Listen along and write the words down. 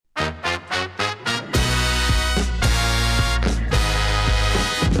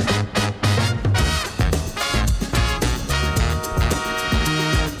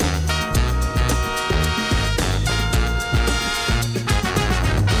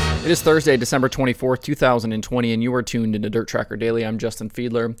It is Thursday, December 24th, 2020, and you are tuned into Dirt Tracker Daily. I'm Justin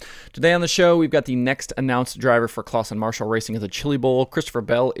Fiedler. Today on the show, we've got the next announced driver for Clauson Marshall racing at the Chili Bowl. Christopher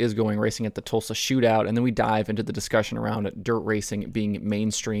Bell is going racing at the Tulsa Shootout, and then we dive into the discussion around dirt racing being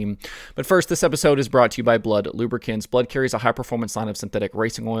mainstream. But first, this episode is brought to you by Blud Lubricants. Blud carries a high-performance line of synthetic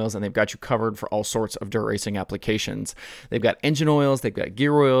racing oils, and they've got you covered for all sorts of dirt racing applications. They've got engine oils, they've got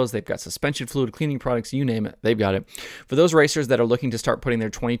gear oils, they've got suspension fluid cleaning products, you name it, they've got it. For those racers that are looking to start putting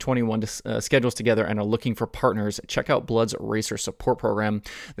their 2021 schedules together and are looking for partners, check out Blud's Racer Support Program.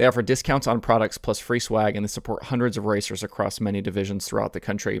 They offer discounts on products plus free swag, and they support hundreds of racers across many divisions throughout the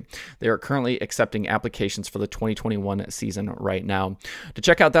country. They are currently accepting applications for the 2021 season right now. To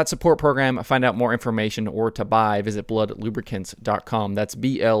check out that support program, find out more information, or to buy, visit bludlubricants.com. That's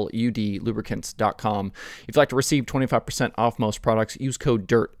BLUD lubricants.com. If you'd like to receive 25% off most products, use code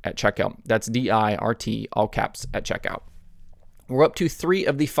DIRT at checkout. That's DIRT, all caps, at checkout. We're up to 3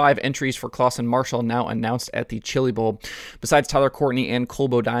 of the 5 entries for Clauson Marshall now announced at the Chili Bowl. Besides Tyler Courtney and Cole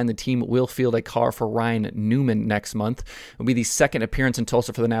Bodine, the team will field a car for Ryan Newman next month. It will be the second appearance in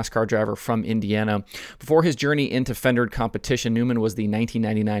Tulsa for the NASCAR driver from Indiana. Before his journey into fendered competition, Newman was the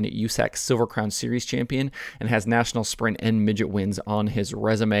 1999 USAC Silver Crown Series champion and has national sprint and midget wins on his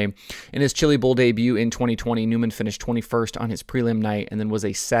resume. In his Chili Bowl debut in 2020, Newman finished 21st on his prelim night and then was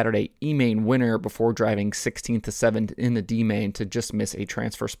a Saturday E-Main winner before driving 16th to 7th in the D-Main to just miss a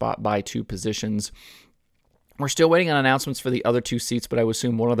transfer spot by 2 positions. We're still waiting on announcements for the other 2 seats, but I would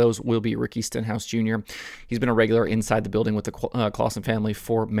assume one of those will be Ricky Stenhouse Jr. He's been a regular inside the building with the Clauson family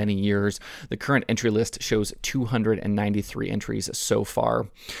for many years. The current entry list shows 293 entries so far.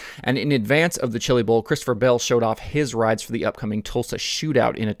 And in advance of the Chili Bowl, Christopher Bell showed off his rides for the upcoming Tulsa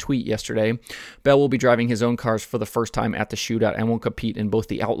Shootout in a tweet yesterday. Bell will be driving his own cars for the first time at the Shootout and will compete in both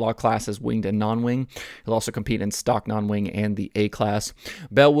the Outlaw classes, winged and non-wing. He'll also compete in stock non-wing and the A class.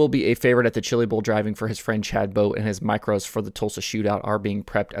 Bell will be a favorite at the Chili Bowl driving for his friend Chad Boat, and his micros for the Tulsa Shootout are being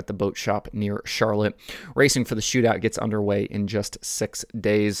prepped at the boat shop near Charlotte. Racing for the Shootout gets underway in just 6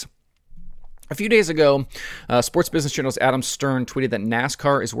 days. A few days ago, Sports Business Journal's Adam Stern tweeted that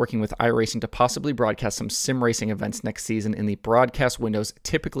NASCAR is working with iRacing to possibly broadcast some sim racing events next season in the broadcast windows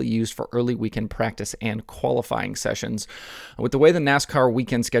typically used for early weekend practice and qualifying sessions. With the way the NASCAR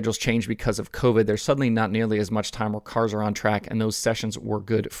weekend schedules changed because of COVID, there's suddenly not nearly as much time where cars are on track, and those sessions were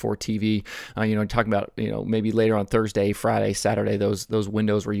good for TV. Talking about, maybe later on Thursday, Friday, Saturday, those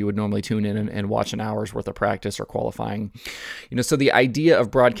windows where you would normally tune in and watch an hour's worth of practice or qualifying. So the idea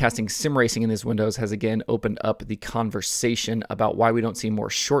of broadcasting sim racing in this windows has again opened up the conversation about why we don't see more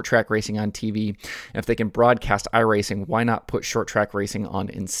short track racing on TV. And if they can broadcast iRacing, why not put short track racing on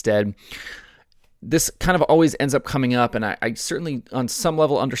instead? This kind of always ends up coming up, and I certainly on some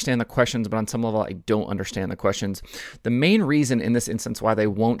level understand the questions, but on some level I don't understand the questions. The main reason in this instance why they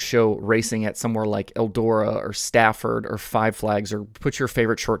won't show racing at somewhere like Eldora or Stafford or Five Flags or put your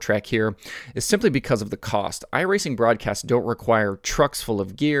favorite short track here is simply because of the cost. iRacing broadcasts don't require trucks full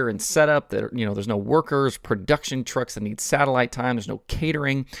of gear and setup. There's no workers, production trucks that need satellite time. There's no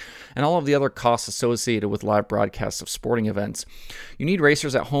catering, and all of the other costs associated with live broadcasts of sporting events. You need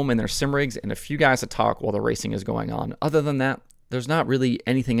racers at home in their sim rigs and a few guys to talk while the racing is going on. Other than that, there's not really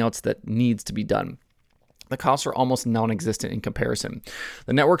anything else that needs to be done. The costs are almost non-existent in comparison.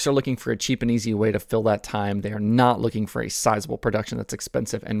 The networks are looking for a cheap and easy way to fill that time. They are not looking for a sizable production that's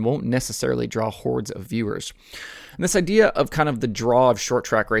expensive and won't necessarily draw hordes of viewers. And this idea of kind of the draw of short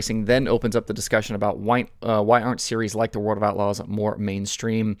track racing then opens up the discussion about why aren't series like the World of Outlaws more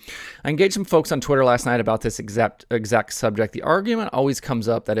mainstream. I engaged some folks on Twitter last night about this exact subject. The argument always comes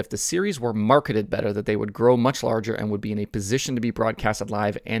up that if the series were marketed better, that they would grow much larger and would be in a position to be broadcasted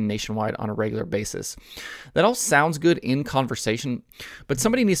live and nationwide on a regular basis. That all sounds good in conversation, but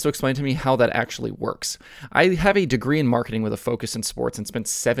somebody needs to explain to me how that actually works. I have a degree in marketing with a focus in sports and spent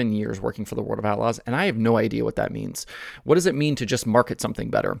 7 years working for the World of Outlaws, and I have no idea what that means. What does it mean to just market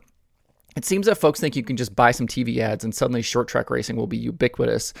something better? It seems that folks think you can just buy some TV ads and suddenly short track racing will be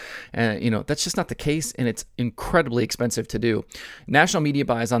ubiquitous. And, that's just not the case, and it's incredibly expensive to do. National media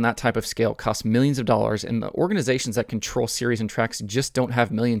buys on that type of scale cost millions of dollars, and the organizations that control series and tracks just don't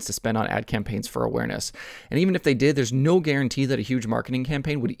have millions to spend on ad campaigns for awareness. And even if they did, there's no guarantee that a huge marketing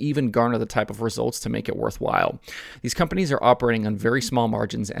campaign would even garner the type of results to make it worthwhile. These companies are operating on very small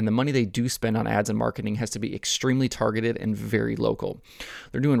margins, and the money they do spend on ads and marketing has to be extremely targeted and very local.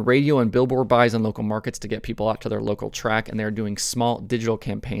 They're doing radio and billboard buys in local markets to get people out to their local track, and they're doing small digital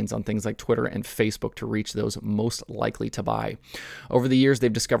campaigns on things like Twitter and Facebook to reach those most likely to buy. Over the years,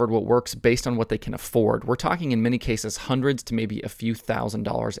 they've discovered what works based on what they can afford. We're talking in many cases hundreds to maybe a few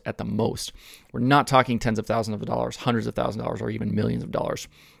 $1,000s at the most. We're not talking tens of thousands of dollars, hundreds of thousands of dollars, or even millions of dollars.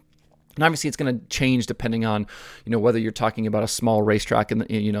 And obviously, it's going to change depending on, whether you're talking about a small racetrack in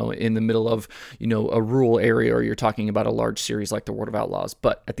the middle of, a rural area, or you're talking about a large series like the World of Outlaws.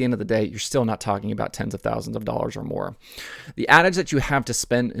 But at the end of the day, you're still not talking about tens of thousands of dollars or more. The adage that you have to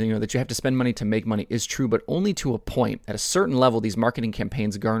spend, that you have to spend money to make money is true, but only to a point. At a certain level, these marketing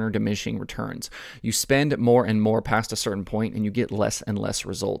campaigns garner diminishing returns. You spend more and more past a certain point, and you get less and less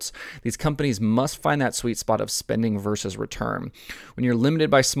results. These companies must find that sweet spot of spending versus return. When you're limited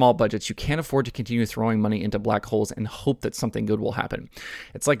by small budgets, you can't afford to continue throwing money into black holes and hope that something good will happen.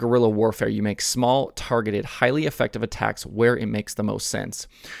 It's like guerrilla warfare. You make small, targeted, highly effective attacks where it makes the most sense.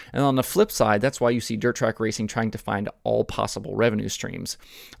 And on the flip side, that's why you see dirt track racing trying to find all possible revenue streams.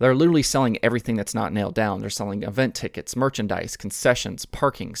 They're literally selling everything that's not nailed down. They're selling event tickets, merchandise, concessions,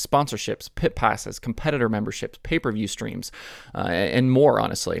 parking, sponsorships, pit passes, competitor memberships, pay-per-view streams, and more,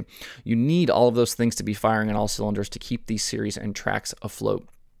 honestly. You need all of those things to be firing on all cylinders to keep these series and tracks afloat.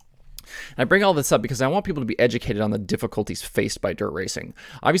 And I bring all this up because I want people to be educated on the difficulties faced by dirt racing.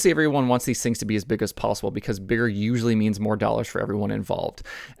 Obviously, everyone wants these things to be as big as possible because bigger usually means more dollars for everyone involved.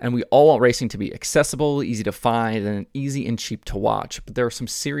 And we all want racing to be accessible, easy to find, and easy and cheap to watch. But there are some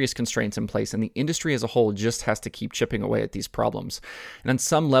serious constraints in place, and the industry as a whole just has to keep chipping away at these problems. And on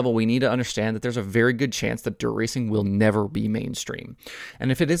some level, we need to understand that there's a very good chance that dirt racing will never be mainstream.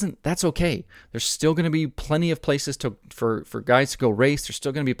 And if it isn't, that's okay. There's still going to be plenty of places for guys to go race. There's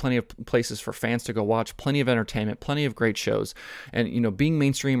still going to be plenty of places for fans to go watch, plenty of entertainment, plenty of great shows. And, being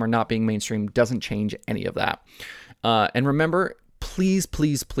mainstream or not being mainstream doesn't change any of that. And remember, please,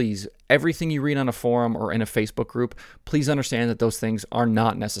 please, please, everything you read on a forum or in a Facebook group, please understand that those things are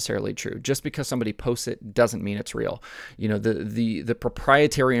not necessarily true. Just because somebody posts it doesn't mean it's real. The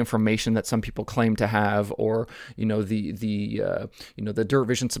proprietary information that some people claim to have, or the Dirt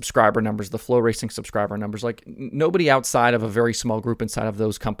Vision subscriber numbers, the Flow Racing subscriber numbers, like nobody outside of a very small group inside of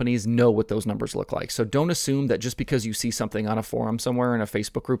those companies know what those numbers look like. So don't assume that just because you see something on a forum somewhere in a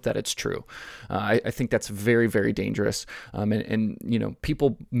Facebook group that it's true. I think that's very, very dangerous. And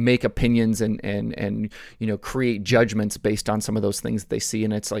people make opinions and create judgments based on some of those things that they see,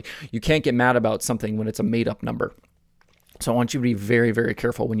 and it's like you can't get mad about something when it's a made up number. So I want you to be very, very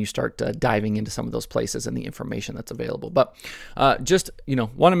careful when you start diving into some of those places and the information that's available. But want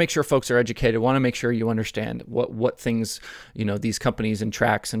to make sure folks are educated, want to make sure you understand what things, these companies and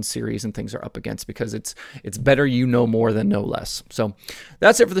tracks and series and things are up against, because it's better you know more than know less. So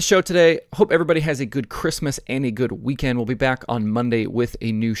that's it for the show today. Hope everybody has a good Christmas and a good weekend. We'll be back on Monday with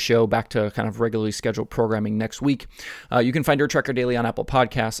a new show, back to kind of regularly scheduled programming next week. You can find Dirt Tracker Daily on Apple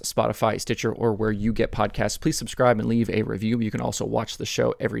Podcasts, Spotify, Stitcher, or where you get podcasts. Please subscribe and leave a review. You can also watch the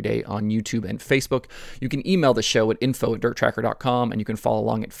show every day on YouTube and Facebook. You can email the show at info@dirttracker.com, and you can follow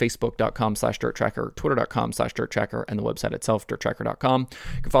along at facebook.com/dirttracker, twitter.com/dirttracker, and the website itself, dirttracker.com.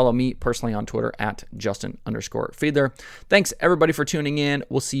 You can follow me personally on Twitter at Justin_Fiedler. Thanks everybody for tuning in.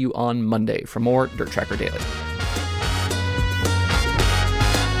 We'll see you on Monday for more Dirt Tracker Daily.